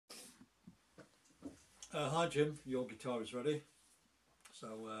Hi Jim, your guitar is ready. So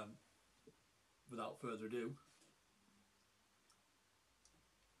without further ado,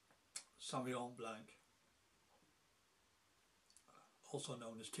 Sauvignon Blanc, also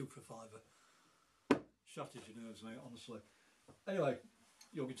known as 2 for $5. Shatters your nerves, mate, honestly. Anyway,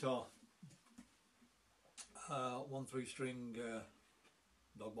 your guitar, 1 3-string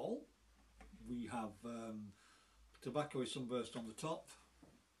dog bowl. We have tobacco sunburst on the top,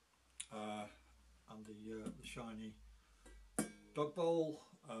 and the shiny dog bowl,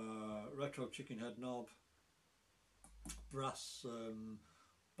 retro chicken head knob, brass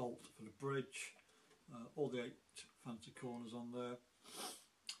bolt for the bridge, all the 8 fancy corners on there.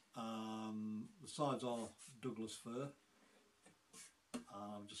 The sides are Douglas fir.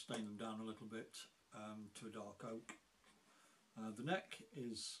 I've just stained them down a little bit to a dark oak. The neck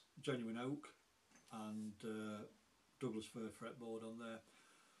is genuine oak and Douglas fir fretboard on there.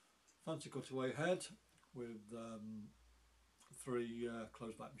 Fancy cutaway head with 3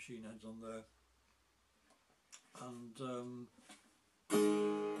 closed back machine heads on there, and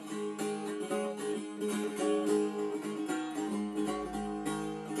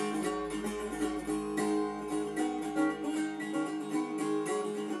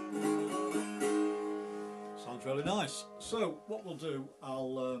sounds really nice. So what we'll do,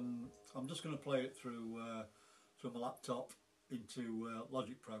 I'm just going to play it through my laptop into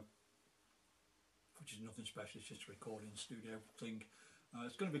Logic Pro, which is nothing special, it's just a recording studio thing.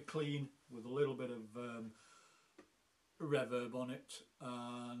 It's going to be clean with a little bit of reverb on it,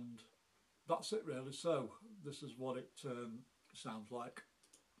 and that's it really. So this is what it sounds like.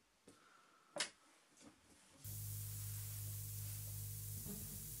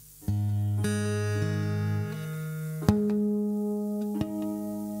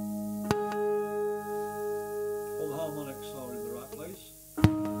 All the harmonics are in the right place.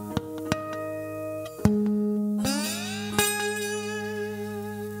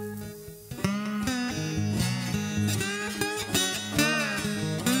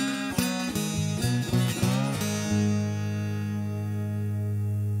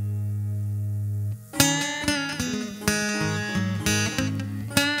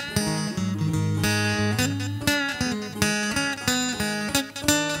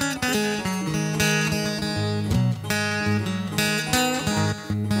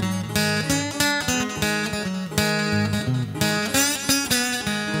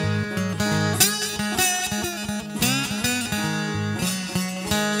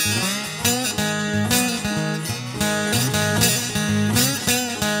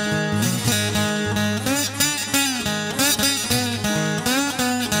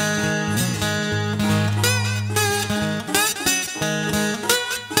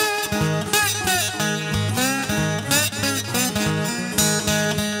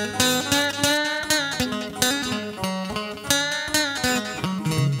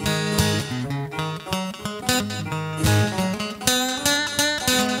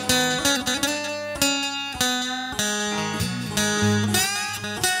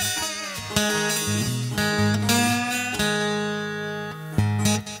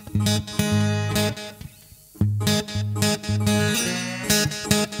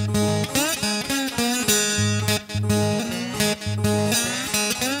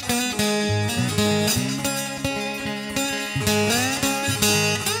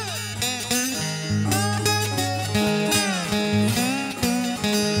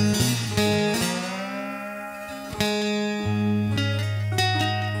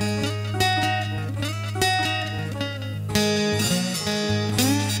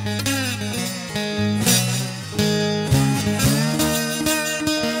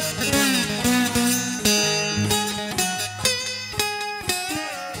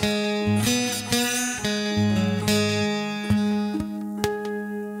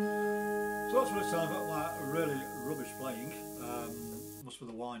 So that's what it sounds like, really rubbish playing. Must be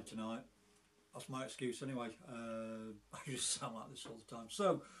the wine tonight. That's my excuse anyway. I just sound like this all the time.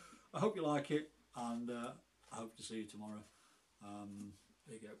 So I hope you like it, and I hope to see you tomorrow.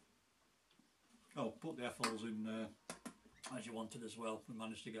 There you go. Oh, put the F-holes in as you wanted as well. We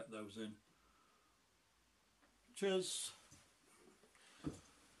managed to get those in. Cheers.